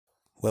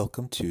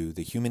Welcome to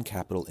the Human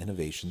Capital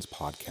Innovations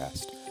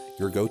Podcast,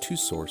 your go-to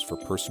source for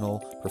personal,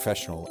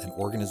 professional, and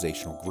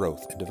organizational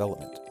growth and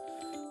development.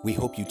 We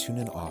hope you tune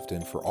in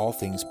often for all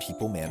things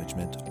people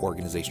management,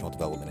 organizational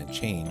development and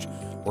change,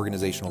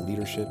 organizational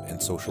leadership,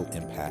 and social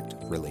impact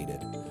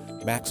related.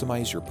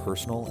 Maximize your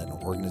personal and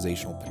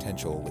organizational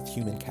potential with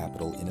Human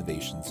Capital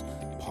Innovations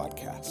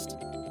Podcast.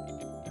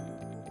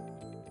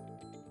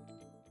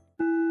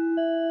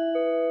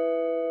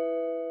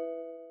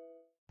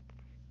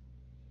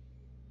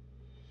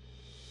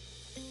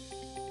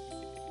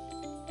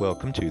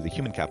 Welcome to the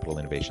Human Capital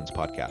Innovations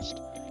Podcast.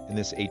 In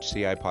this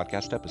HCI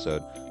podcast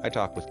episode, I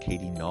talk with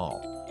Katie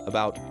Nall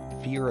about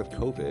fear of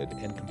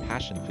COVID and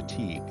compassion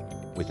fatigue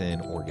within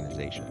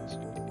organizations.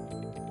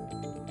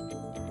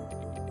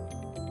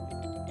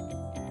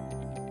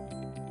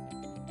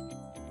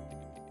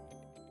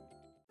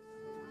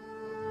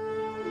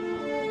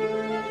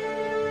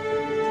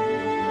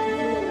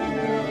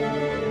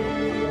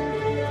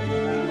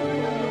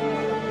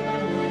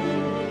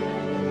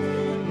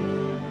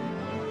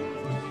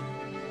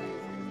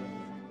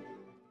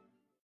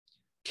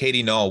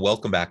 Katie Nall,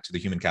 welcome back to the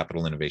Human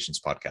Capital Innovations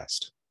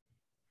Podcast.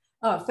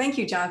 Oh, thank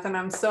you, Jonathan.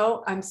 I'm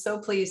so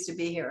pleased to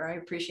be here. I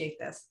appreciate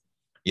this.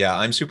 Yeah,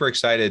 I'm super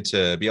excited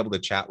to be able to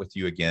chat with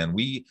you again.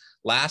 We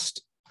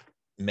last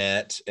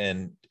met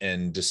and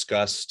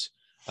discussed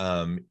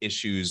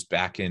issues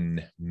back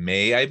in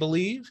May, I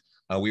believe.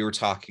 We were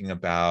talking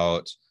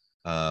about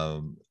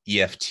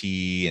EFT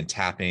and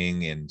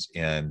tapping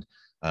and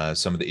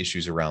some of the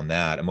issues around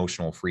that,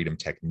 emotional freedom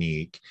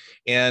technique.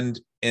 And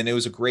it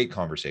was a great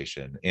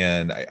conversation.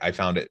 And I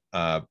found it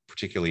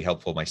particularly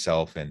helpful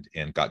myself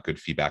and got good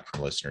feedback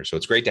from listeners. So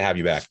it's great to have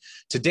you back.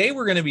 Today,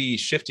 we're going to be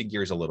shifting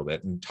gears a little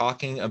bit and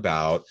talking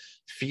about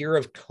fear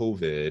of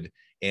COVID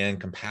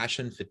and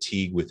compassion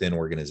fatigue within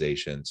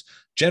organizations,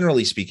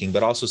 generally speaking,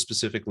 but also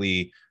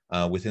specifically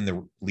within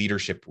the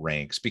leadership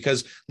ranks,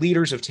 because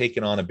leaders have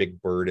taken on a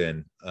big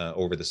burden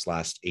over this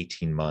last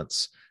 18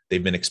 months.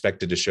 They've been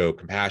expected to show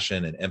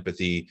compassion and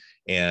empathy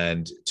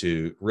and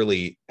to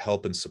really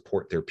help and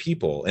support their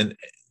people. And,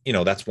 you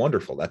know, that's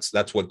wonderful.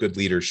 That's what good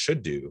leaders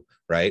should do,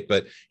 right?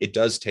 But it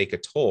does take a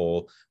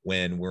toll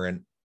when we're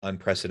in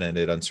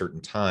unprecedented,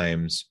 uncertain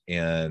times,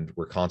 and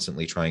we're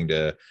constantly trying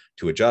to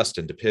adjust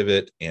and to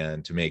pivot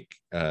and to make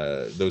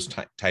those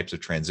types of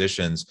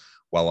transitions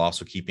while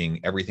also keeping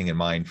everything in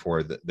mind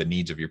for the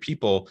needs of your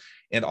people.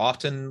 And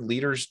often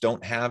leaders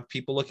don't have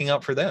people looking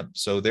out for them.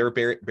 So they're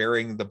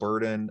bearing the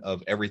burden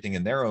of everything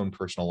in their own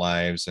personal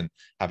lives and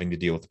having to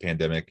deal with the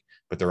pandemic,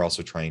 but they're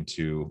also trying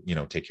to,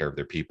 take care of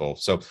their people.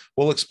 So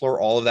we'll explore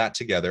all of that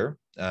together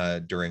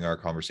during our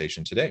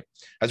conversation today.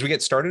 As we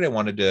get started, I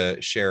wanted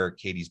to share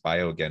Katie's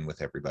bio again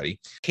with everybody.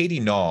 Katie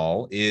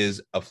Nall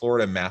is a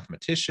Florida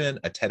mathematician,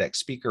 a TEDx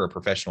speaker, a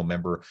professional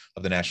member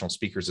of the National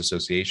Speakers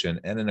Association,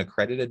 and an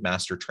accredited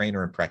master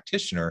trainer and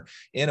practitioner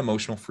in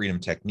emotional freedom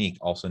technique,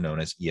 also known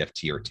as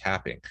EFT or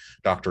tapping.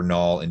 Dr.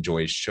 Nall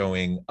enjoys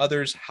showing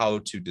others how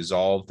to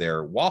dissolve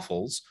their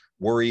waffles,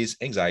 worries,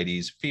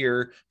 anxieties,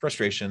 fear,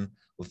 frustration,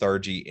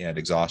 lethargy, and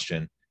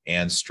exhaustion,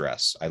 and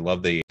stress. I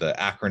love the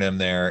acronym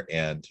there,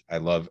 and I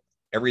love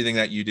everything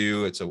that you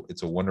do. It's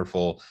a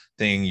wonderful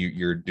thing.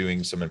 You're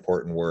doing some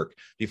important work.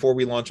 Before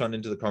we launch on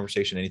into the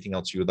conversation, anything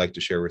else you would like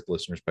to share with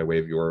listeners by way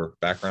of your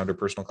background or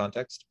personal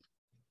context?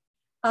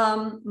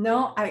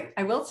 No,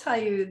 I will tell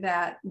you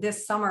that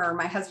this summer,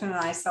 my husband and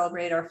I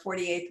celebrate our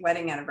 48th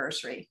wedding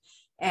anniversary.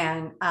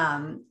 And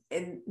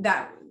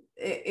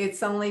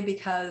it's only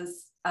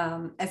because,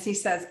 as he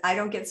says, I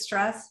don't get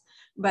stressed,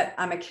 but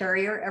I'm a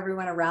carrier.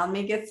 Everyone around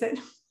me gets it.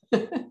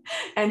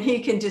 And he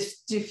can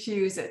just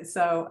diffuse it.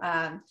 So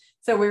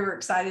we were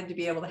excited to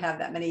be able to have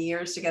that many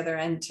years together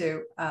and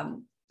to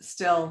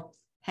still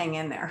hang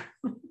in there.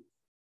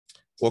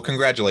 Well,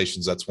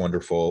 congratulations. That's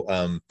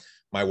wonderful.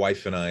 My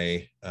wife and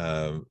I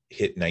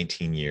hit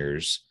 19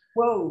 years.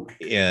 Whoa.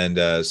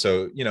 And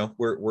so,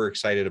 we're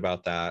excited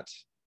about that.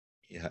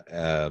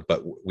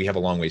 But we have a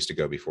long ways to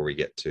go before we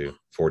get to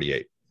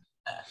 48.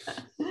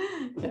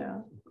 Yeah.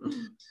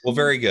 Well,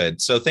 very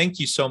good. So thank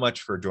you so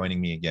much for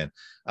joining me again.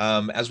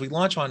 As we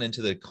launch on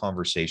into the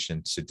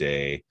conversation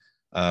today,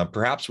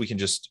 perhaps we can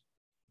just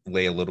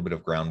lay a little bit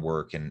of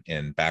groundwork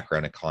and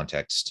background and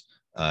context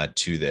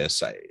to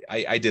this.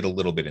 I did a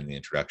little bit in the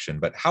introduction,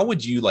 but how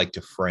would you like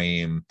to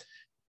frame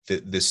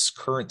this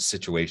current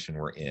situation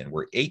we're in?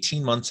 We're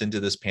 18 months into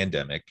this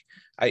pandemic.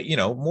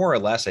 More or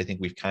less, I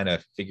think we've kind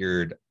of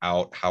figured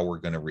out how we're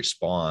going to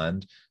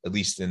respond, at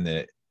least in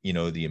the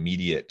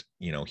immediate,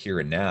 here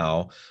and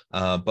now,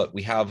 but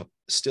we have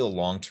still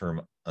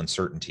long-term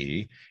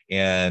uncertainty.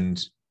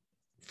 And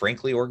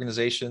frankly,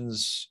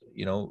 organizations,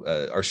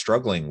 are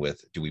struggling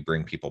with, do we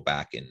bring people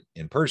back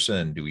in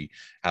person? Do we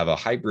have a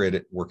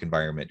hybrid work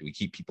environment? Do we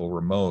keep people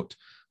remote?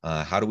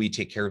 How do we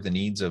take care of the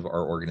needs of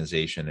our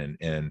organization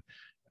and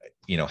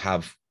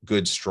have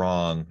good,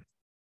 strong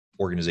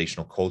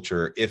organizational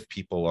culture if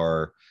people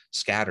are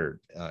scattered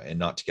and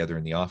not together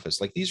in the office?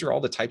 Like, these are all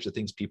the types of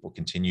things people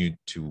continue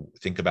to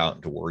think about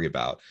and to worry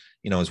about,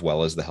 as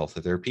well as the health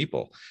of their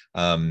people.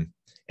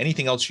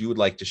 anything else you would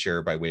like to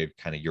share by way of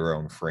kind of your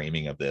own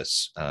framing of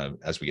this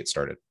as we get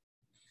started?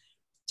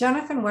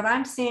 Jonathan, what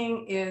I'm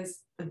seeing is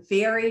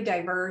very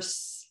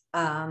diverse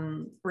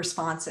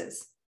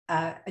responses.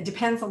 It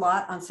depends a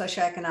lot on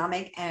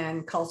socioeconomic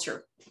and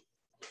culture.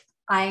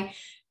 I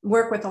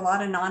work with a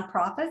lot of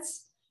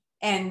nonprofits,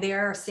 and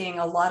they're seeing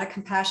a lot of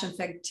compassion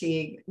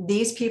fatigue.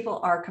 These people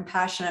are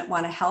compassionate,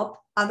 want to help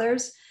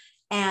others,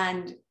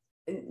 and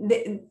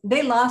they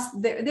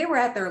were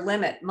at their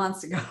limit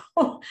months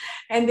ago,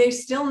 and they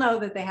still know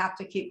that they have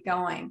to keep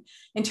going.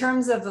 In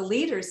terms of the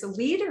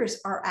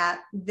leaders are at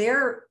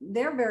their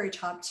very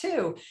top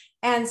too,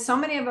 and so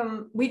many of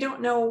them, we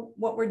don't know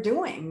what we're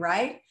doing,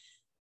 right?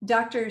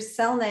 Dr.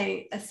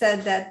 Selne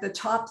said that the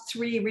top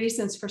 3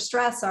 reasons for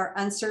stress are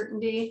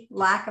uncertainty,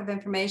 lack of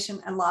information,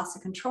 and loss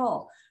of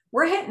control.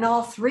 We're hitting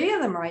all 3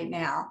 of them right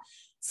now.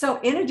 So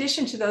in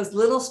addition to those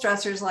little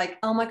stressors like,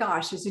 oh my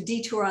gosh, there's a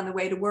detour on the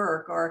way to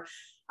work, or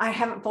I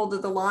haven't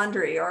folded the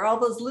laundry, or all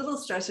those little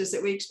stressors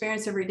that we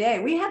experience every day,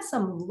 we have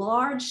some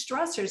large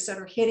stressors that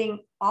are hitting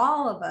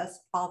all of us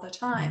all the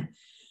time,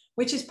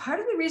 which is part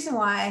of the reason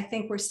why I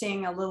think we're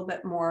seeing a little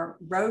bit more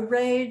road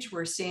rage.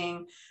 We're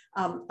seeing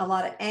a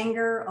lot of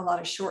anger, a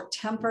lot of short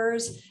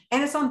tempers,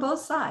 and it's on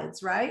both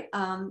sides, right?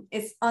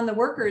 It's on the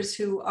workers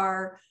who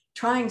are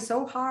trying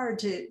so hard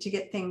to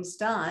get things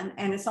done.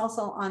 And it's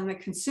also on the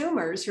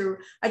consumers who,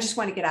 I just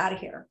want to get out of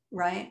here,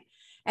 right?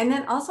 And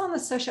then also on the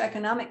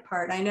socioeconomic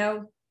part, I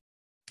know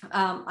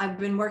I've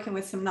been working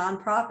with some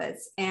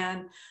nonprofits,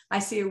 and I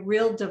see a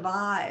real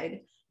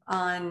divide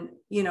on,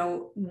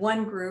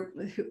 one group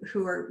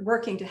who are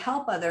working to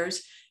help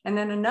others, and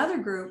then another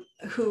group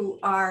who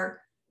are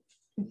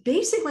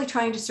basically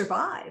trying to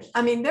survive.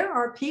 I mean, there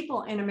are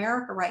people in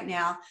America right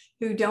now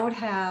who don't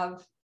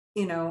have,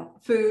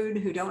 food,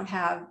 who don't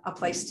have a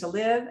place to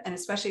live, and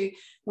especially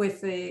with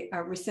the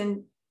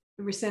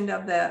rescind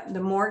of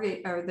the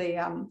mortgage, or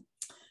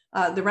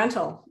the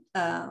rental,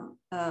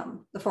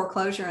 the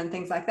foreclosure and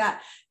things like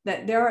that.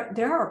 That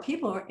there are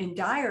people in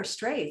dire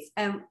straits,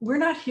 and we're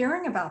not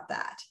hearing about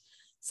that.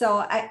 So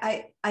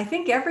I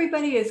think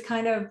everybody is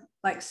kind of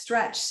like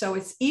stretched. So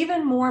it's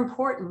even more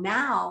important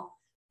now,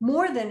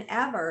 more than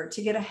ever,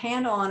 to get a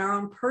handle on our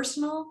own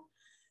personal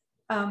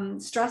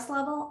stress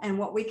level and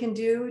what we can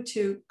do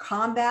to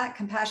combat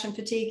compassion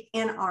fatigue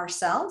in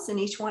ourselves, and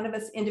each one of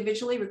us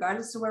individually,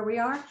 regardless of where we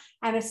are,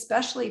 and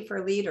especially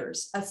for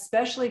leaders, to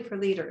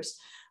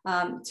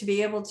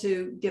be able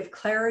to give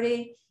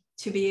clarity,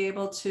 to be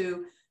able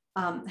to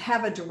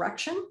have a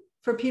direction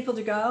for people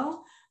to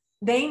go.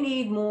 They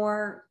need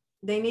more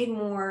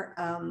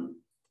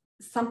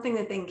something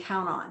that they can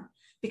count on,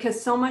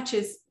 because so much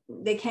is,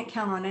 they can't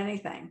count on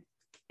anything.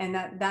 And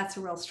that's a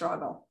real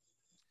struggle.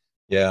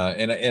 Yeah.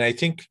 And I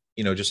think,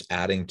 just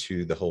adding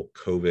to the whole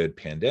COVID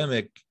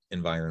pandemic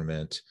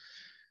environment,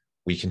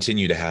 we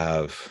continue to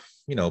have,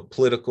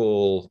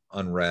 political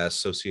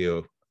unrest,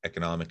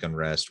 socioeconomic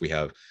unrest. We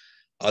have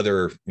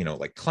other,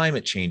 like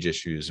climate change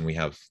issues, and we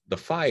have the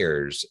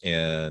fires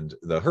and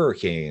the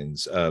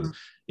hurricanes.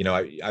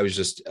 I was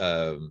just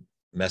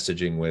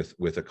messaging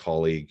with a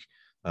colleague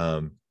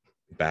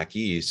back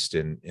east,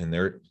 and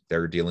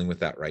they're dealing with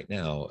that right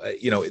now.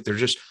 They're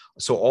just,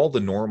 so all the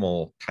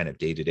normal kind of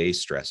day-to-day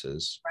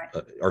stresses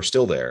are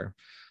still there.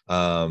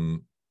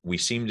 We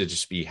seem to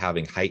just be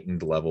having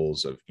heightened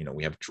levels of,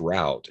 we have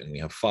drought, and we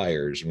have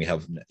fires, and we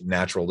have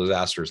natural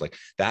disasters. Like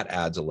that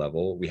adds a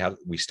level.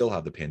 We still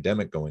have the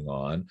pandemic going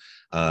on,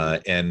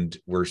 and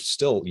we're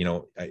still,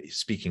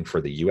 speaking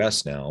for the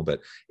US now,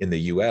 but in the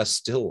US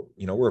still,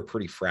 we're a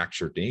pretty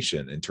fractured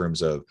nation in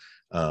terms of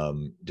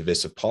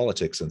divisive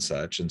politics and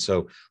such. And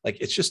so like,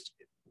 it's just,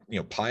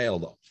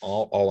 piled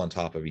all on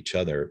top of each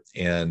other.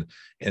 And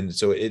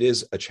so it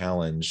is a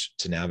challenge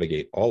to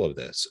navigate all of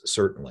this,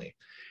 certainly.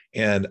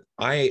 And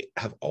I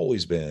have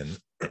always been,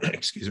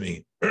 excuse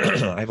me,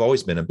 I've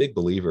always been a big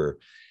believer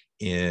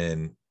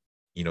in,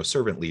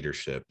 servant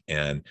leadership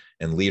and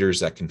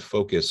leaders that can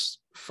focus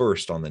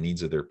first on the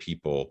needs of their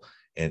people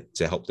and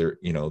to help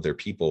their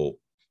people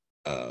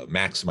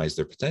maximize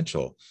their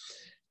potential.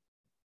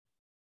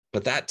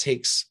 But that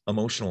takes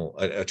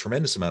a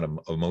tremendous amount of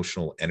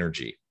emotional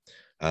energy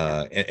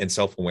and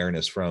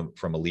self-awareness from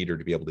a leader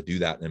to be able to do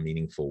that in a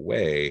meaningful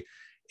way.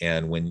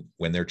 And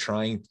when they're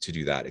trying to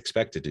do that,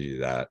 expected to do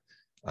that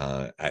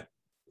at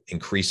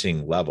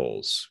increasing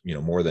levels,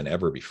 more than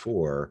ever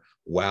before,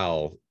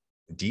 while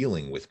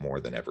dealing with more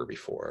than ever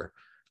before,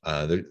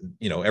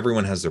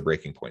 everyone has their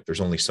breaking point.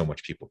 There's only so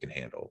much people can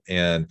handle.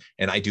 And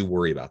I do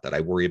worry about that.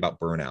 I worry about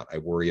burnout. I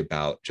worry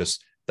about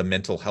just the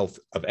mental health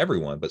of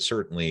everyone, but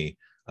certainly,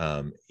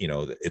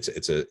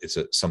 it's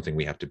something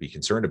we have to be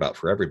concerned about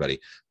for everybody.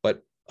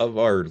 But of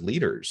our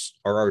leaders,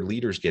 are our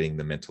leaders getting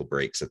the mental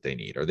breaks that they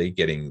need? Are they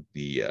getting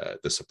the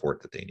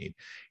support that they need?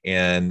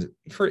 And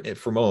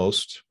for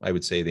most, I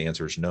would say the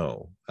answer is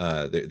no.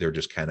 They're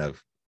just kind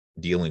of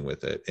dealing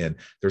with it. And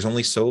there's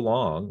only so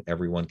long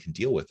everyone can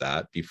deal with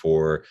that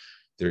before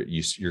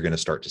you're going to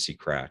start to see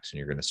cracks, and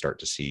you're going to start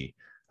to see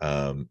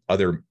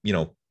other,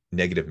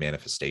 negative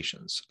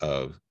manifestations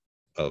of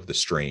the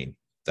strain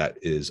that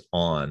is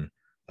on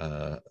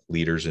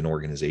leaders in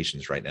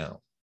organizations right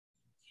now.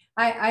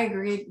 I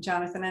agree,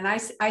 Jonathan. And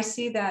I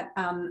see that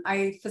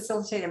I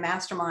facilitate a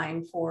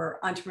mastermind for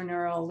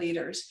entrepreneurial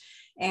leaders.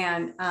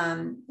 And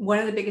one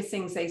of the biggest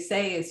things they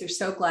say is they're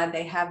so glad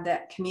they have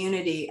that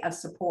community of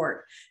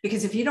support.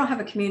 Because if you don't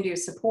have a community of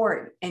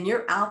support and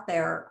you're out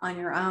there on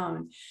your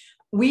own,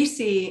 we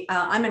see,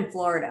 I'm in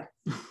Florida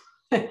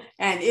and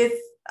it's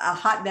a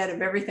hotbed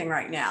of everything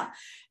right now.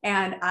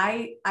 And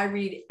I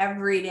read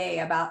every day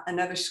about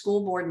another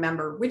school board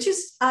member, which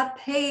is a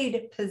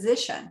paid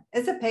position.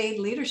 It's a paid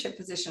leadership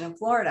position in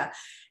Florida.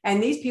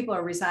 And these people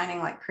are resigning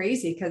like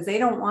crazy because they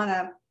don't want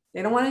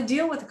to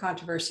deal with the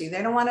controversy.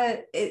 They don't want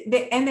to,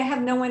 and they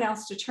have no one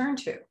else to turn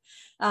to.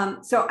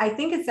 So I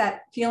think it's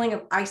that feeling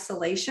of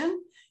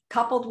isolation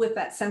coupled with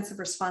that sense of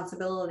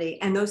responsibility.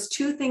 And those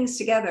two things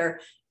together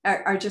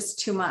are just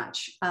too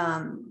much.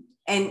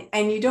 And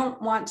you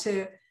don't want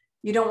to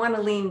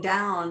lean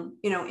down,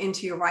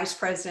 into your vice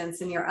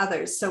presidents and your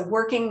others. So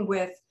working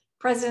with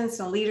presidents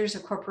and leaders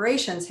of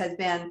corporations has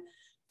been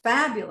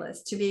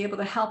fabulous to be able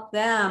to help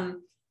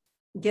them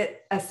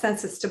get a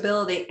sense of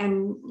stability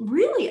and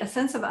really a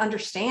sense of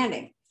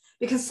understanding.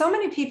 Because so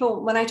many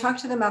people, when I talk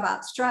to them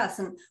about stress,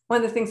 and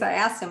one of the things I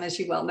ask them, as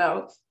you well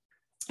know,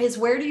 is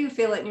where do you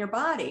feel it in your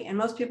body? And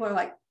most people are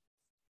like,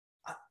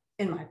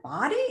 in my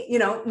body?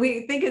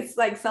 We think it's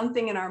like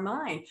something in our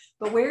mind,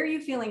 but where are you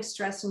feeling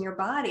stress in your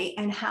body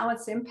and how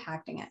it's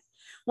impacting it?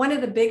 One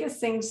of the biggest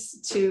things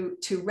to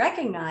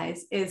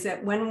recognize is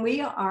that when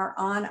we are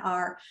on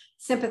our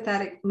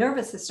sympathetic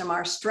nervous system,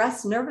 our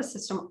stress nervous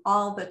system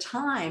all the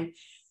time,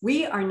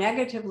 we are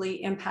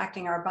negatively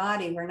impacting our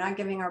body. We're not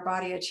giving our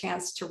body a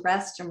chance to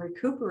rest and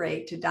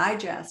recuperate, to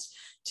digest,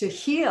 to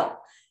heal.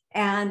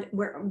 And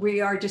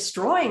we are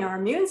destroying our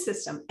immune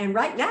system. And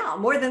right now,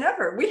 more than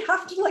ever, we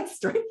have to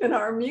strengthen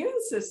our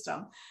immune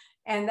system.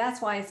 And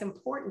that's why it's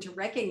important to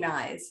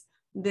recognize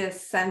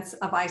this sense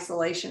of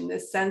isolation,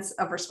 this sense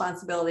of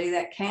responsibility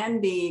that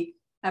can be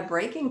a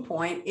breaking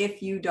point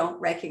if you don't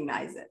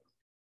recognize it.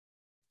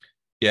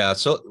 Yeah.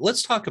 So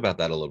let's talk about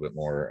that a little bit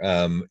more.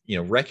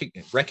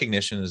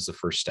 Recognition is the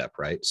first step,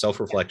 right?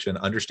 Self-reflection,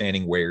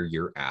 understanding where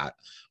you're at.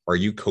 Are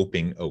you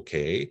coping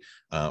okay?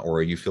 Or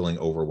are you feeling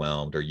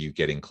overwhelmed? Are you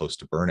getting close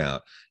to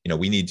burnout?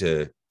 We need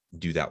to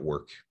do that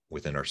work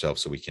within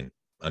ourselves so we can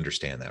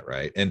understand that,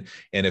 right? And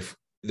if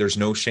there's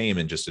no shame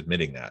in just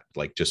admitting that,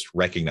 just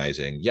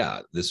recognizing, yeah,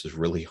 this is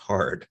really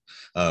hard.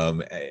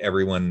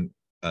 Everyone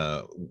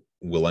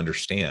will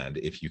understand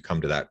if you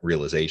come to that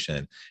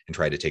realization and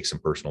try to take some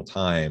personal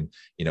time,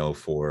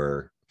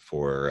 for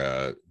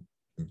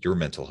your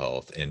mental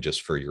health and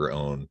just for your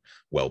own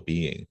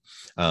well-being.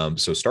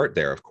 So start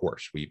there. Of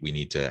course, we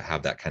need to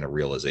have that kind of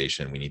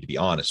realization. We need to be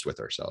honest with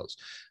ourselves.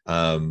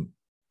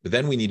 But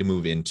then we need to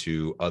move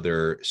into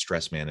other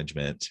stress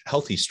management,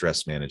 healthy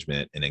stress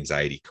management and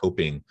anxiety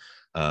coping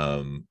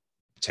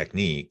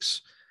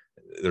techniques.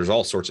 There's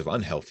all sorts of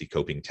unhealthy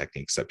coping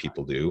techniques that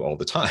people do all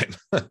the time.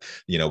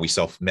 We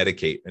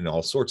self-medicate in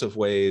all sorts of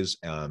ways.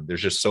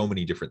 There's just so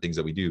many different things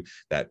that we do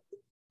that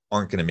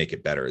aren't going to make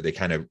it better. They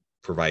kind of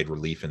provide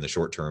relief in the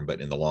short term,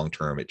 but in the long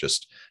term, it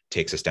just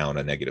takes us down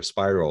a negative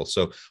spiral.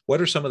 So what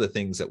are some of the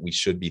things that we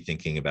should be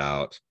thinking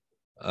about?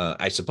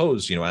 I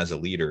suppose, as a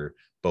leader,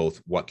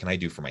 both what can I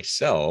do for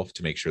myself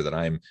to make sure that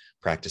I'm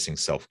practicing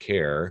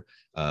self-care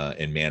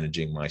and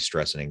managing my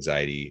stress and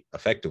anxiety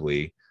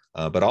effectively,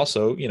 but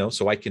also,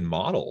 so I can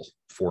model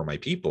for my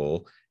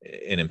people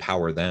and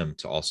empower them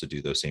to also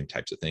do those same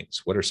types of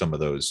things. What are some of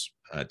those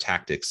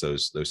tactics,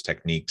 those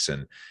techniques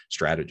and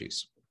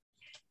strategies?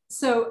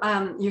 So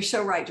you're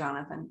so right,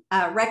 Jonathan.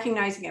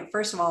 Recognizing it,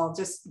 first of all,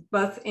 just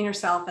both in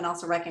yourself and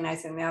also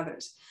recognizing the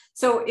others.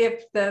 So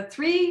if the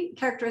three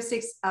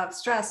characteristics of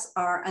stress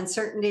are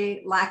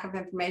uncertainty, lack of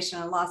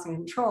information, and loss of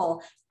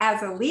control,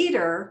 as a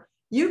leader,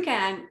 you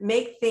can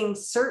make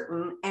things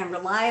certain and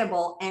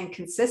reliable and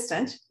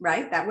consistent,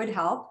 right? That would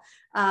help.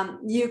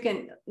 You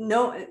can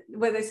know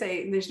what they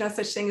say, there's no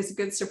such thing as a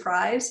good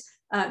surprise,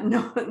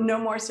 no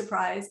more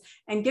surprise,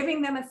 and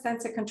giving them a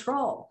sense of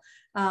control.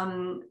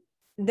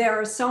 There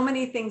are so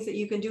many things that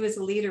you can do as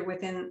a leader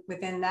within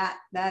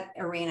that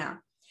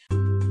arena.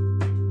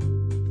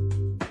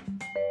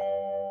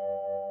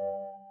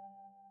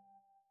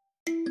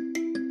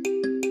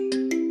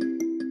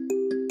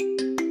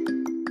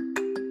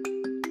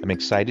 I'm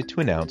excited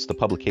to announce the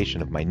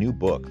publication of my new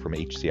book from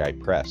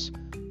HCI Press,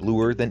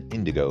 Bluer Than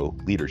Indigo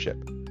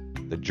Leadership: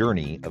 The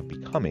Journey of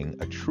Becoming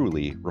a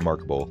Truly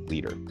Remarkable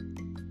Leader.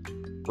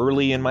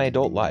 Early in my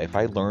adult life,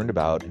 I learned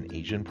about an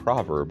Asian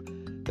proverb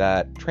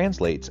that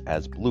translates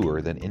as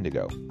bluer than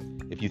indigo.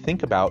 If you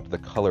think about the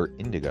color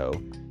indigo,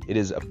 it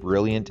is a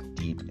brilliant,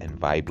 deep, and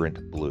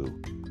vibrant blue,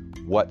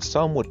 what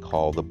some would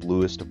call the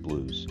bluest of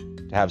blues.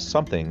 To have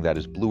something that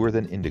is bluer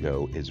than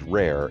indigo is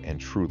rare and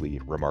truly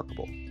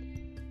remarkable.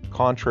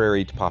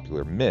 Contrary to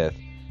popular myth,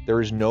 there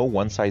is no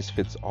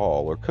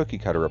one-size-fits-all or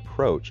cookie-cutter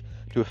approach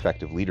to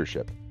effective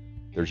leadership.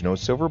 There's no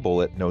silver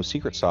bullet, no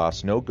secret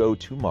sauce, no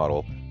go-to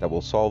model that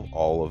will solve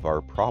all of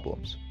our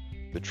problems.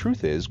 The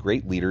truth is,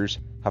 great leaders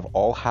have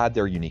all had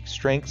their unique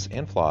strengths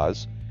and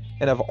flaws,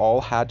 and have all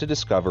had to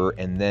discover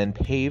and then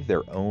pave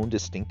their own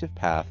distinctive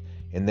path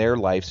in their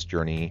life's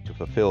journey to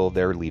fulfill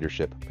their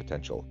leadership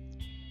potential.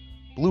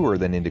 Bluer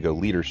Than Indigo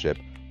Leadership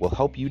will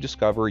help you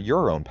discover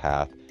your own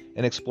path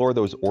and explore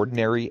those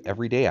ordinary,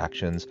 everyday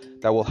actions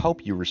that will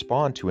help you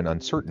respond to an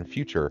uncertain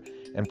future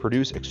and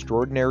produce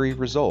extraordinary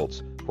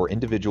results for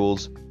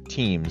individuals,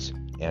 teams,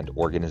 and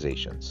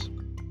organizations.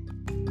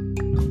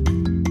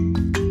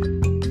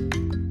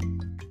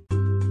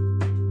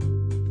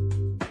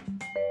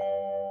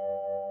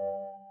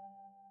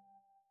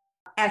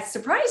 And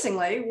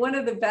surprisingly, one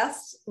of the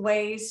best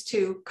ways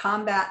to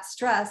combat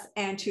stress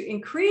and to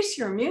increase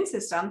your immune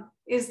system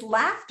is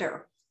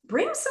laughter.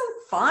 Bring some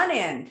fun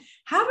in,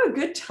 have a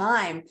good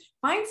time,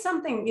 find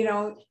something,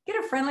 get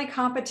a friendly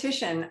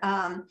competition.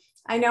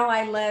 I know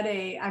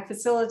I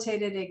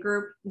facilitated a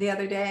group the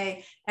other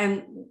day,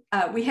 and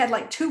we had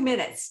like 2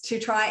 minutes to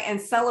try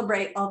and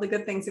celebrate all the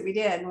good things that we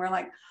did. And we're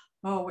like,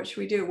 oh, what should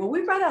we do? Well,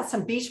 we brought out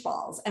some beach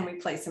balls and we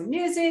played some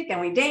music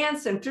and we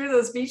danced and threw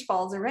those beach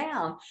balls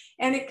around.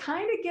 And it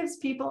kind of gives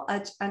people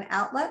an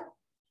outlet.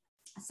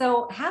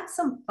 So have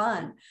some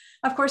fun.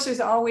 Of course,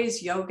 there's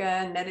always yoga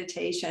and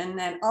meditation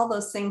and all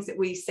those things that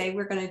we say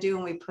we're going to do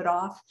and we put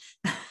off.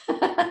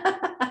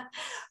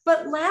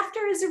 But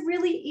laughter is a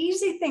really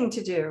easy thing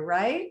to do,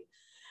 right?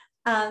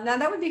 Now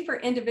that would be for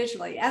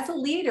individually. As a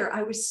leader,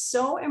 I was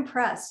so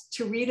impressed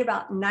to read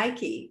about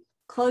Nike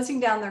closing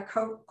down their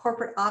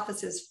corporate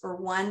offices for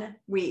 1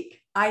 week.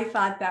 I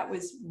thought that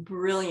was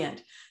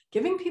brilliant.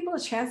 Giving people a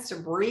chance to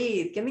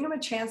breathe, giving them a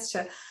chance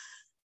to,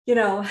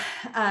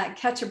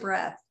 catch a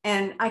breath.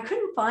 And I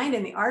couldn't find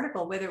in the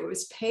article whether it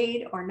was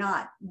paid or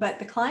not, but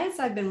the clients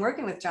I've been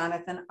working with,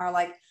 Jonathan, are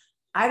like,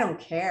 I don't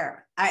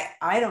care.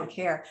 I don't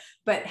care.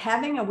 But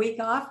having a week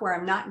off where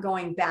I'm not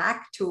going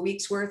back to a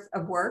week's worth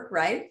of work,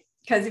 right?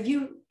 Because if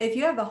you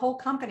have the whole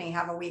company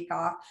have a week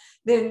off,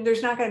 then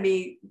there's not going to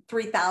be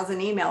 3,000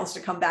 emails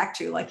to come back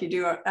to like you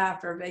do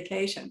after a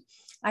vacation.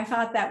 I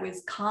thought that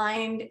was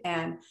kind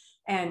and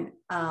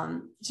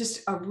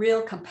just a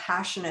real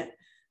compassionate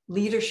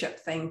leadership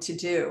thing to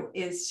do,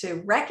 is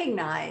to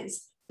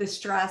recognize the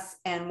stress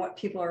and what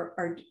people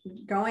are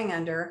going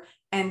under,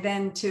 and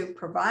then to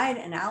provide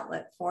an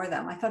outlet for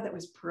them. I thought that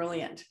was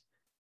brilliant.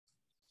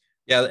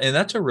 Yeah, and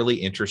that's a really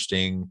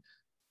interesting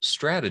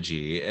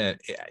strategy. And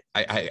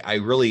I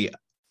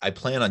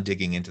plan on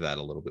digging into that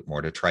a little bit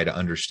more to try to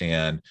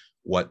understand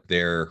what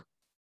their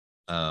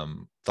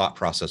thought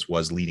process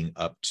was leading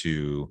up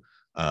to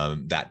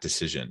that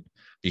decision.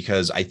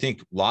 Because I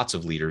think lots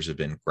of leaders have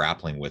been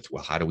grappling with,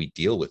 well, how do we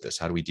deal with this?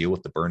 How do we deal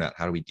with the burnout?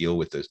 How do we deal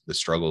with the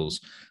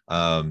struggles?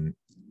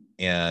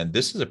 And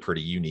this is a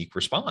pretty unique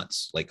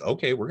response. Like,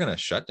 okay, we're going to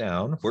shut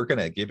down. We're going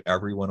to give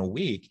everyone a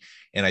week.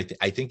 And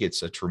I think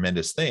it's a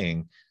tremendous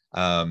thing.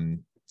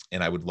 And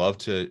I would love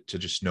to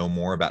just know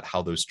more about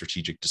how those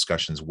strategic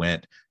discussions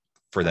went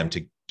for them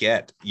to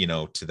get,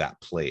 to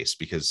that place,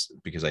 because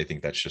I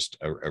think that's just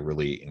a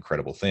really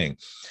incredible thing.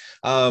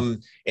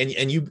 And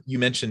you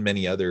mentioned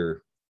many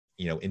other,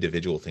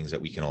 individual things that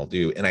we can all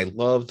do. And I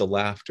love the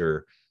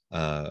laughter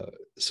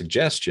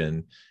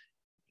suggestion.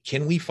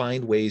 Can we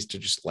find ways to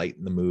just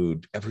lighten the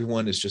mood?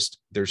 Everyone is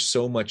there's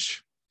so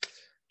much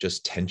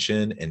just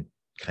tension and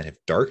kind of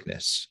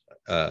darkness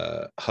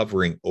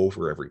hovering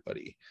over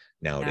everybody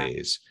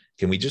nowadays. Yeah.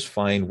 Can we just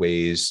find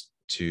ways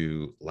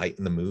to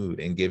lighten the mood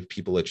and give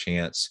people a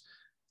chance,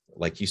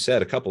 like you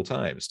said a couple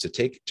times, to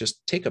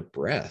take a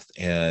breath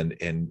and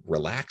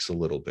relax a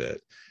little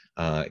bit?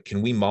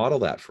 Can we model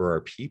that for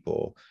our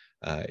people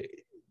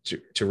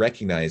to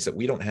recognize that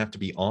we don't have to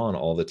be on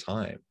all the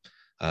time?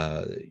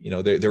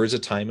 There is a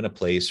time and a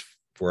place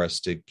for us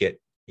to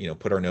get,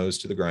 put our nose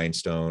to the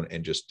grindstone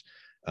and just,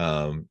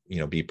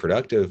 be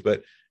productive.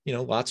 But,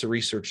 lots of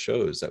research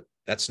shows that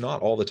that's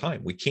not all the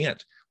time. We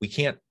can't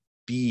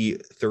be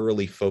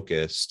thoroughly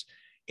focused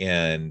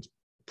and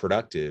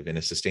productive in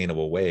a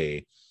sustainable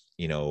way,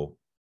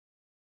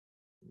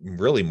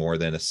 really more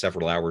than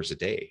several hours a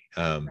day.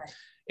 Right.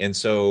 And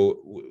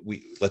so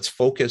let's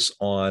focus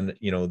on,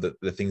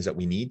 the things that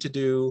we need to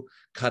do,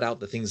 cut out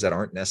the things that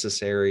aren't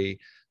necessary,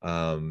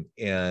 and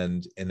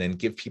then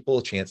give people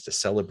a chance to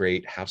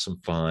celebrate, have some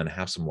fun,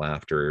 have some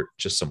laughter,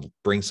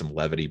 bring some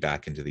levity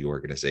back into the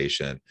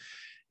organization,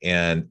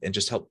 and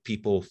just help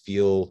people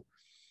feel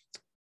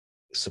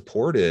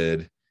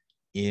supported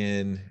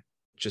in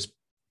just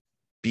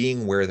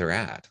being where they're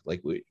at.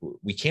 Like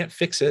we can't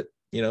fix it.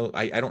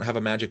 I don't have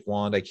a magic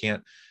wand. I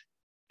can't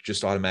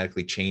just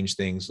automatically change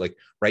things. Like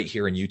right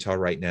here in Utah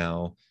right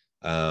now,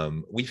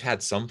 we've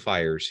had some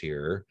fires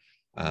here,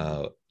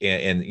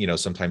 and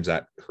sometimes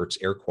that hurts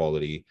air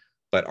quality,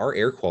 but our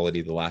air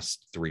quality the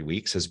last 3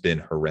 weeks has been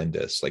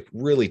horrendous, like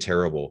really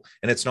terrible.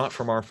 And it's not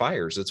from our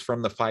fires. It's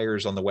from the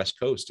fires on the West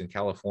Coast in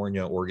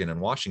California, Oregon, and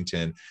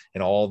Washington,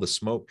 and all the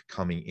smoke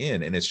coming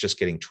in, and it's just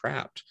getting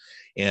trapped.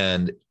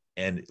 And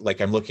like,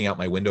 I'm looking out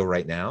my window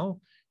right now,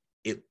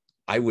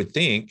 I would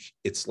think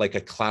it's like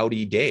a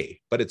cloudy day,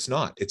 but it's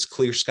not. It's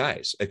clear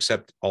skies,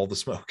 except all the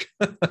smoke.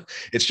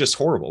 It's just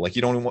horrible. Like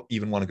you don't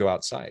even want to go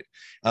outside.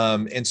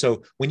 And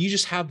so when you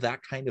just have that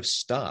kind of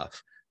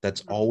stuff,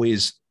 that's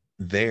always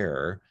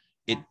there,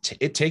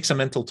 it takes a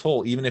mental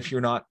toll, even if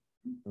you're not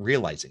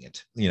realizing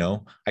it.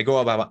 I go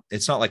about,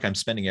 it's not like I'm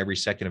spending every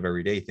second of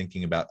every day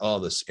thinking about, oh,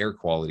 this air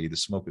quality, the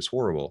smoke is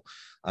horrible.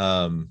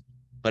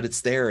 But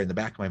it's there in the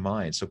back of my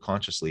mind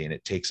subconsciously, and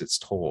it takes its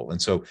toll.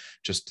 And so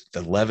just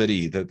the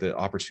levity, the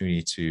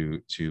opportunity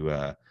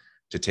to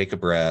take a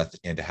breath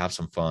and to have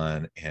some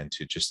fun and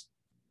to just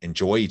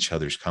enjoy each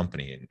other's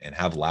company and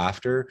have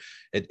laughter,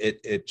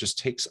 it just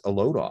takes a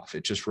load off.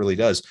 It just really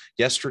does.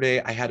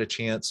 Yesterday I had a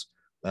chance,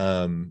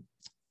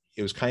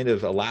 it was kind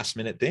of a last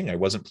minute thing. I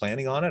wasn't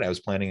planning on it. I was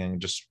planning on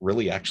just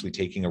really actually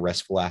taking a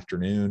restful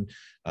afternoon,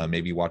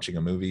 maybe watching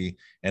a movie.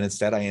 And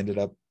instead I ended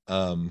up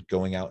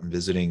going out and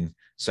visiting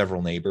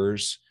several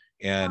neighbors.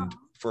 And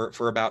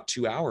for about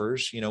 2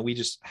 hours, we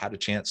just had a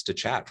chance to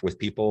chat with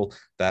people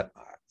that,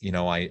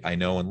 I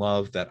know and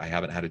love, that I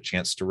haven't had a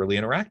chance to really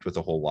interact with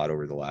a whole lot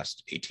over the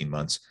last 18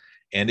 months.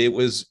 And it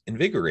was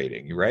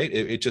invigorating, right?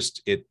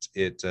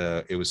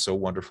 It was so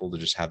wonderful to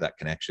just have that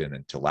connection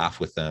and to laugh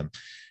with them.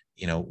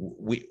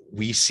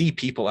 We see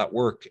people at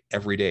work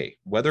every day,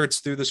 whether it's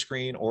through the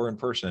screen or in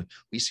person.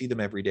 We see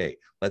them every day.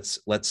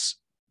 Let's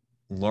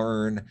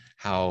learn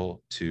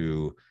how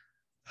to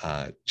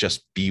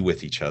just be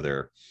with each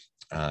other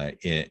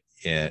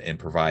and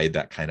provide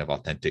that kind of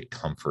authentic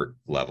comfort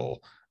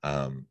level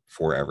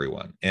for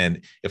everyone.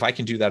 And if I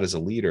can do that as a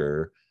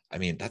leader, I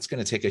mean, that's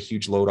going to take a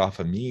huge load off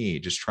of me,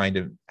 just trying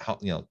to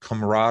help,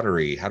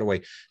 camaraderie. How do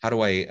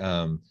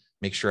I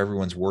make sure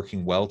everyone's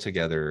working well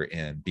together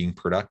and being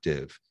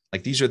productive?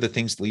 Like, these are the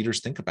things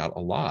leaders think about a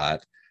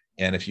lot.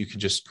 And if you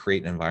can just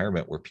create an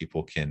environment where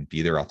people can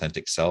be their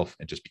authentic self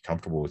and just be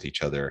comfortable with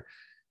each other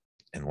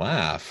and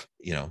laugh,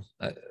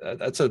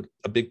 that's a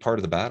big part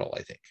of the battle,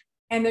 I think.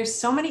 And there's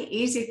so many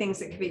easy things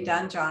that can be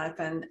done,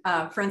 Jonathan.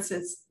 For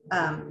instance,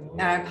 and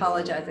I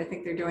apologize, I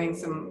think they're doing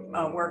some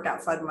work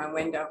outside of my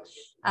window,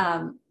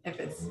 if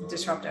it's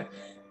disruptive.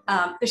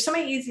 There's so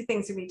many easy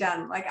things to be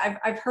done. Like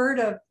I've heard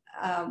of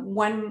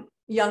one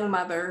young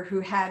mother who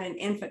had an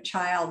infant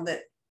child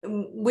that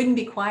wouldn't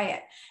be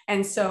quiet.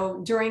 And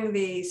so during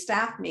the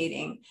staff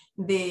meeting,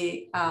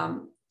 the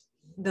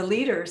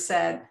leader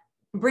said,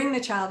 bring the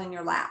child in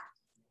your lap.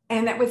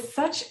 And that was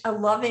such a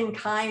loving,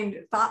 kind,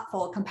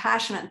 thoughtful,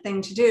 compassionate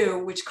thing to do,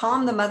 which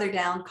calmed the mother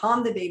down,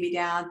 calmed the baby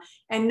down,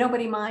 and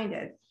nobody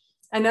minded.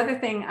 Another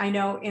thing I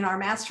know in our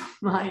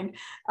mastermind,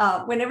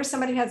 whenever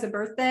somebody has a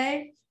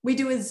birthday, we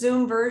do a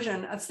Zoom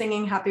version of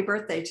singing happy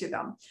birthday to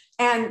them.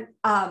 And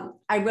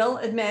I will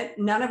admit,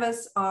 none of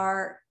us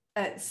are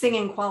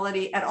singing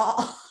quality at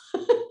all.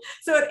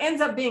 So it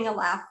ends up being a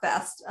laugh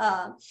fest.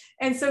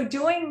 And so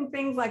doing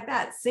things like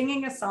that,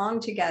 singing a song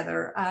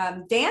together,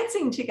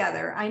 dancing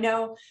together. I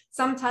know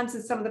sometimes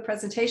in some of the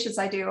presentations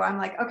I do, I'm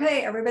like,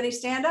 okay, everybody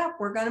stand up,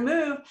 we're going to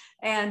move.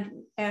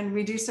 And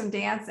we do some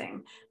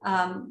dancing.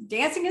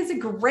 Dancing is a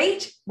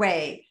great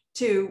way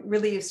to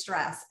relieve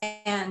stress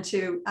and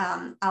to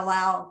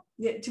allow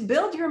to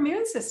build your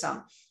immune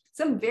system.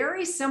 Some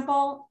very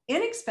simple,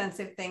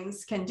 inexpensive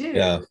things can do.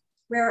 Yeah.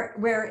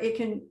 Where it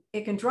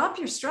can drop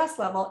your stress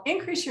level,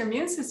 increase your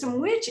immune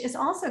system, which is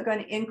also going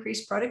to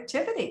increase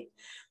productivity.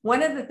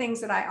 One of the things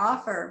that I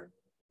offer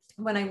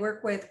when I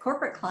work with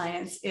corporate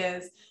clients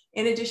is,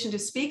 in addition to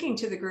speaking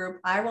to the group,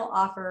 I will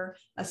offer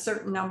a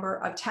certain number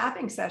of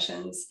tapping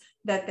sessions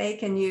that they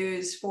can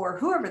use for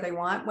whoever they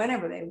want,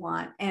 whenever they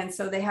want. And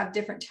so they have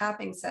different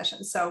tapping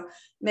sessions. So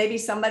maybe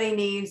somebody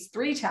needs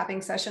 3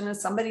 tapping sessions and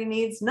somebody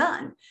needs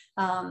none.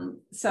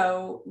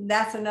 So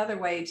that's another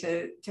way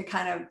to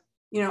kind of,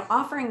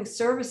 offering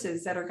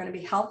services that are going to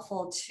be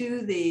helpful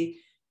to the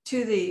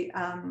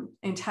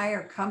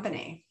entire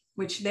company,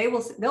 which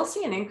they'll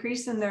see an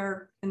increase in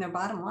their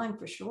bottom line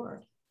for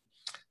sure.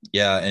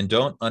 Yeah, and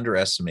don't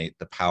underestimate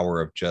the power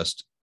of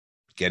just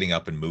getting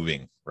up and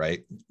moving,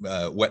 right?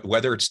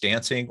 Whether it's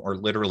dancing or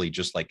literally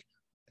just like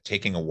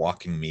taking a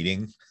walking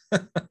meeting,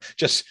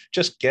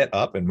 just get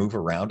up and move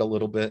around a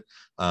little bit.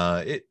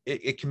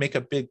 It can make a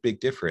big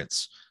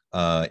difference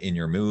in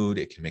your mood.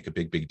 It can make a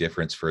big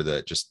difference for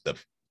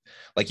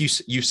like you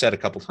said a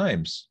couple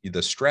times,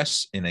 the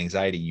stress and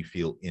anxiety you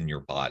feel in your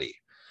body.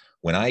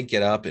 When I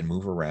get up and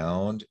move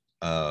around,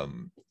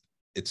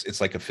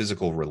 it's like a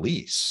physical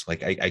release.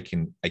 Like I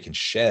can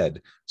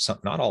shed some,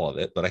 not all of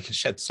it, but I can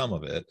shed some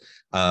of it.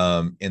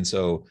 And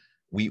so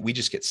we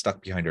just get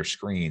stuck behind our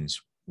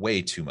screens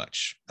way too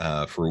much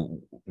for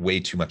way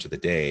too much of the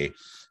day.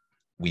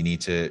 We need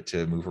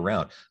to move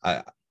around.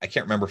 I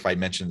can't remember if I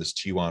mentioned this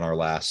to you on our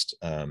last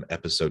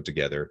episode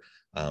together.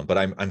 But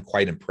I'm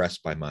quite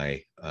impressed by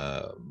my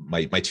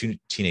 2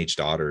 teenage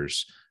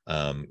daughters.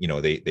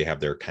 They have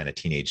their kind of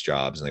teenage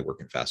jobs and they work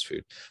in fast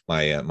food.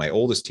 My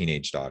oldest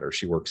teenage daughter,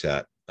 she works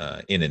at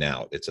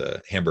In-N-Out. It's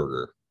a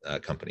hamburger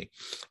company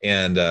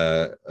and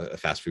a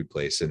fast food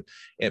place.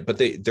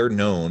 But they're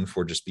known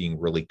for just being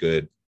really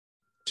good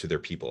to their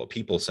people, a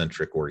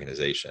people-centric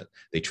organization.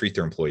 They treat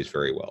their employees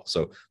very well.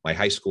 So my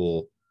high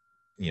school,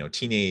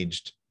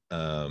 teenaged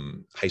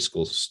high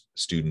school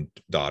student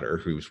daughter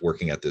who's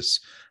working at this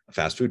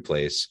fast food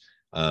place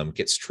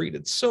gets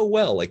treated so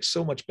well, like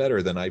so much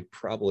better than I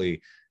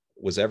probably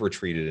was ever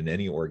treated in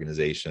any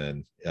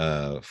organization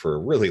for a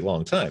really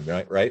long time,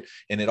 right?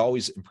 And it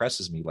always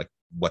impresses me, like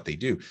what they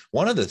do.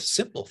 One of the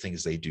simple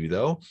things they do,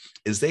 though,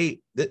 is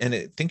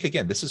think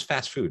again, this is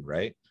fast food,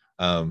 right?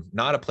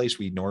 Not a place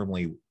we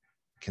normally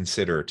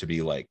consider to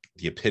be like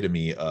the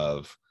epitome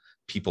of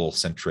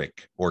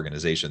people-centric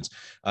organizations,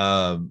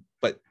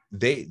 but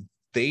they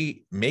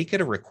make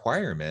it a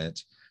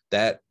requirement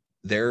that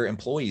their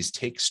employees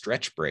take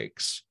stretch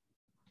breaks.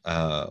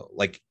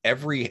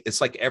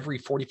 It's like every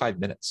 45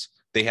 minutes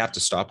they have to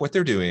stop what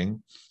they're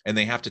doing and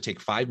they have to take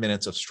 5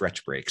 minutes of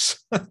stretch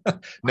breaks.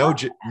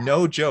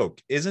 No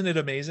joke. Isn't it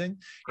amazing?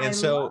 And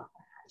so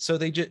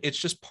it's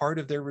just part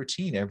of their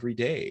routine every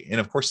day. And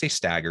of course they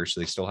stagger, so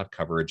they still have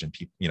coverage, and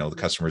people, the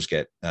customers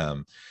get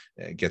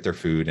their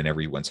food and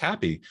everyone's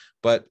happy,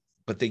 but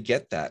they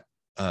get that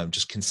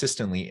just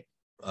consistently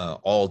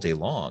all day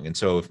long. And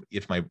so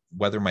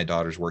whether my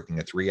daughter's working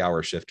a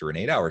 3-hour shift or an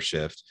 8-hour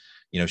shift,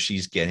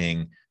 she's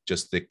getting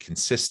just the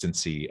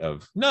consistency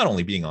of not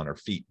only being on her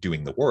feet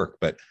doing the work,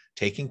 but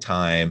taking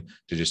time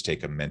to just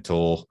take a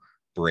mental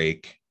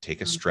break,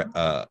 take a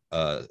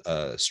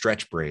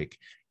stretch break.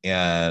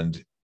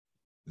 And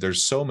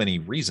there's so many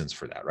reasons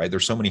for that, right?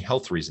 There's so many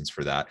health reasons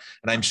for that.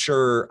 And I'm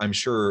sure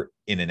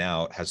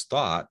In-N-Out has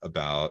thought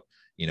about,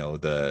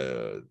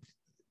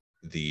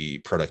 the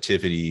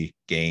productivity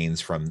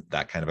gains from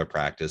that kind of a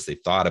practice. They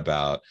thought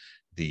about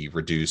the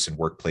reduction in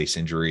workplace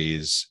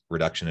injuries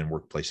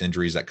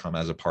that come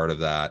as a part of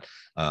that.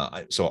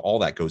 So all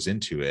that goes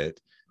into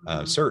it.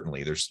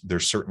 Certainly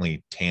there's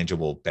certainly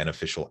tangible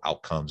beneficial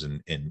outcomes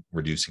in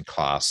reducing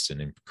costs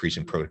and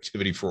increasing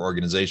productivity for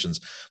organizations,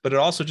 but it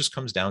also just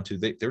comes down to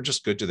they're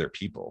just good to their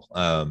people.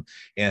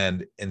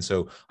 And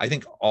so I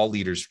think all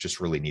leaders just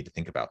really need to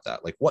think about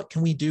that. Like, what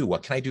can we do?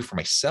 What can I do for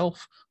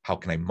myself? How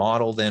can I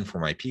model then for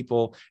my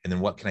people? And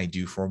then what can I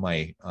do for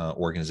my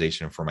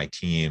organization and for my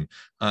team,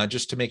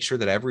 just to make sure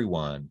that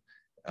everyone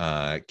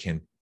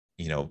can,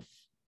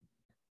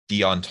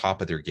 be on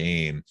top of their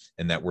game,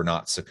 and that we're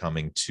not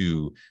succumbing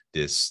to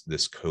this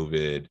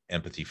COVID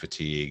empathy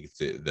fatigue,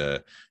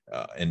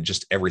 and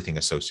just everything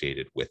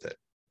associated with it.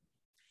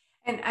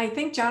 And I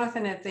think,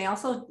 Jonathan, if they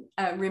also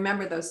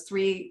remember those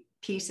 3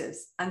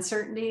 pieces: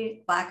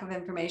 uncertainty, lack of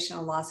information,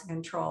 and loss of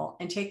control,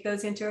 and take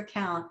those into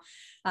account.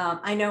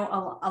 I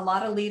know a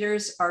lot of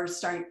leaders are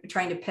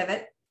trying to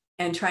pivot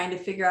and trying to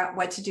figure out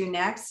what to do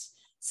next.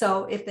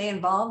 So if they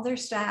involve their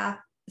staff,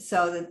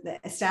 so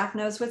that the staff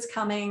knows what's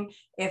coming,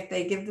 if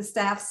they give the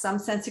staff some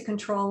sense of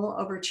control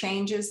over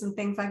changes and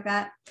things like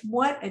that,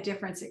 what a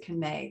difference it can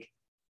make.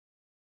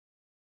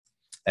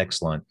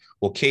 Excellent.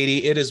 Well,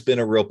 Katie, it has been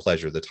a real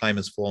pleasure. The time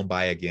has flown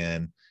by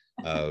again.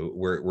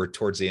 We're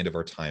towards the end of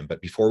our time,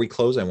 but before we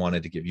close, I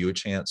wanted to give you a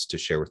chance to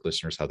share with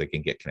listeners how they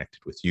can get connected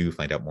with you,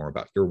 find out more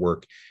about your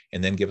work,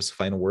 and then give us a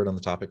final word on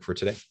the topic for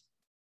today.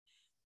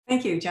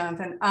 Thank you,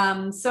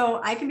 Jonathan. So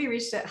I can be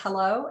reached at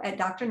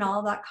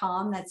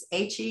hello@drnall.com. That's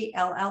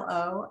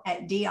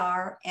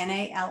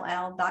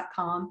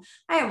HELLO@DRNALL.com.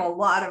 I have a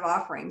lot of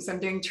offerings. I'm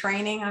doing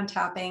training on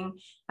tapping.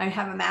 I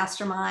have a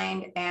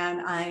mastermind,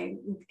 and I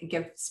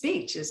give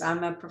speeches.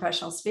 I'm a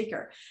professional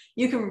speaker.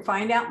 You can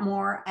find out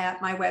more at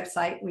my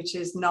website, which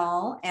is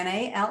Nall,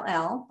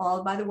 Nall,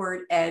 followed by the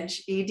word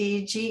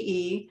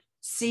EDGE,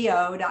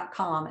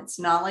 EDGECO.com. It's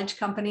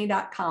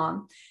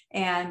knowledgecompany.com.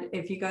 And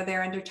if you go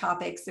there under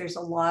topics, there's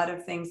a lot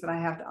of things that I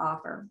have to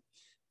offer.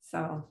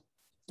 So,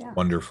 yeah.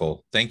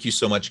 Wonderful. Thank you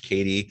so much,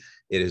 Katie.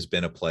 It has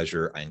been a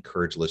pleasure. I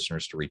encourage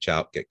listeners to reach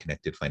out, get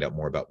connected, find out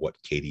more about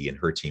what Katie and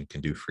her team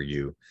can do for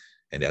you.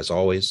 And as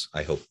always,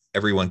 I hope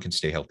everyone can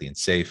stay healthy and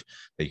safe,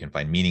 that you can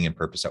find meaning and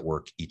purpose at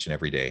work each and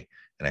every day.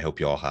 And I hope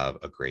you all have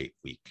a great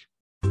week.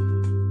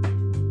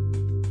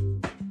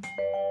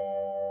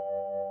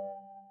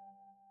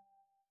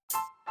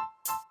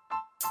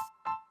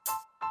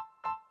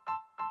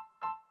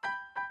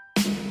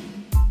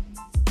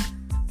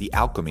 The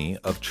alchemy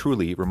of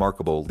truly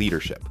remarkable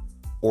leadership.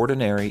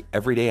 Ordinary,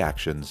 everyday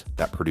actions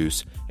that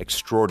produce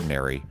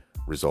extraordinary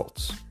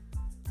results.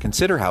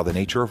 Consider how the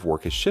nature of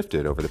work has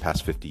shifted over the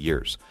past 50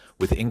 years.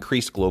 With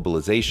increased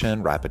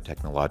globalization, rapid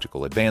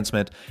technological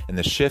advancement, and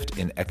the shift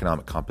in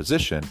economic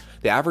composition,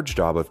 the average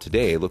job of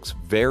today looks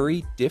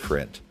very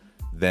different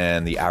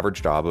than the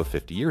average job of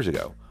 50 years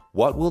ago.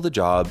 What will the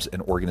jobs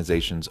and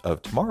organizations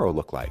of tomorrow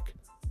look like?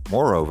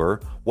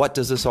 Moreover, what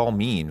does this all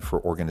mean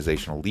for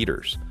organizational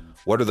leaders?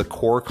 What are the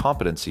core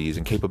competencies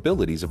and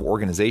capabilities of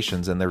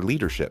organizations and their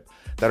leadership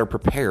that are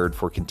prepared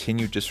for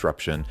continued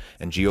disruption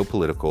and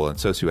geopolitical and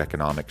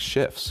socioeconomic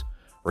shifts?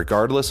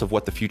 Regardless of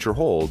what the future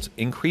holds,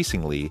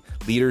 increasingly,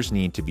 leaders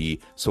need to be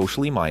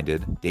socially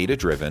minded,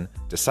 data-driven,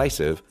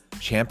 decisive,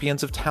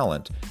 champions of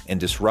talent,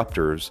 and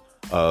disruptors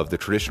of the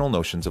traditional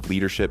notions of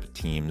leadership,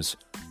 teams,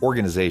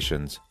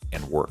 organizations,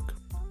 and work.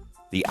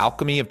 The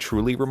alchemy of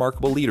truly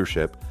remarkable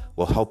leadership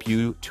will help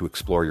you to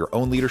explore your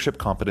own leadership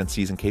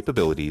competencies and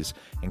capabilities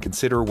and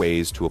consider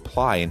ways to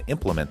apply and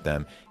implement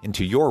them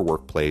into your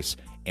workplace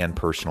and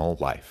personal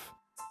life.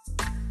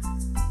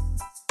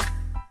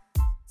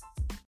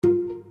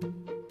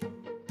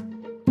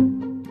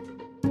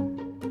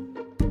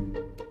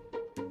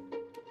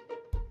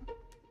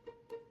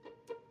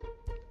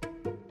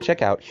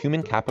 Check out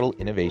Human Capital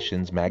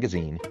Innovations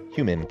magazine,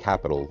 Human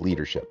Capital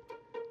Leadership.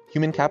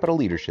 Human Capital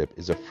Leadership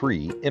is a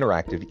free,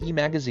 interactive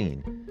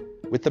e-magazine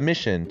with the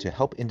mission to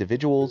help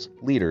individuals,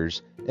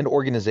 leaders, and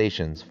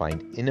organizations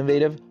find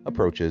innovative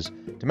approaches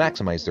to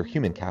maximize their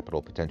human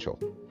capital potential.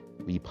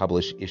 We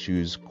publish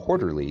issues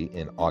quarterly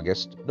in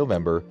August,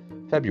 November,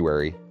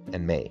 February,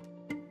 and May.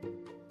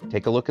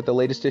 Take a look at the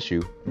latest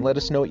issue and let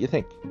us know what you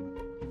think.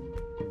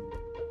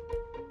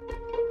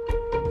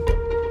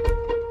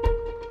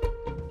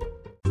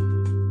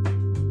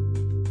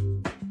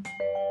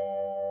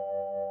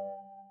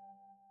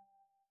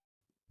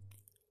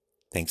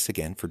 Thanks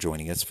again for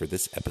joining us for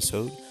this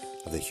episode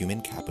of the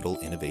Human Capital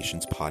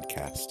Innovations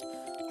Podcast.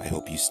 I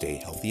hope you stay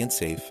healthy and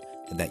safe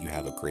and that you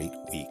have a great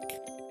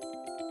week.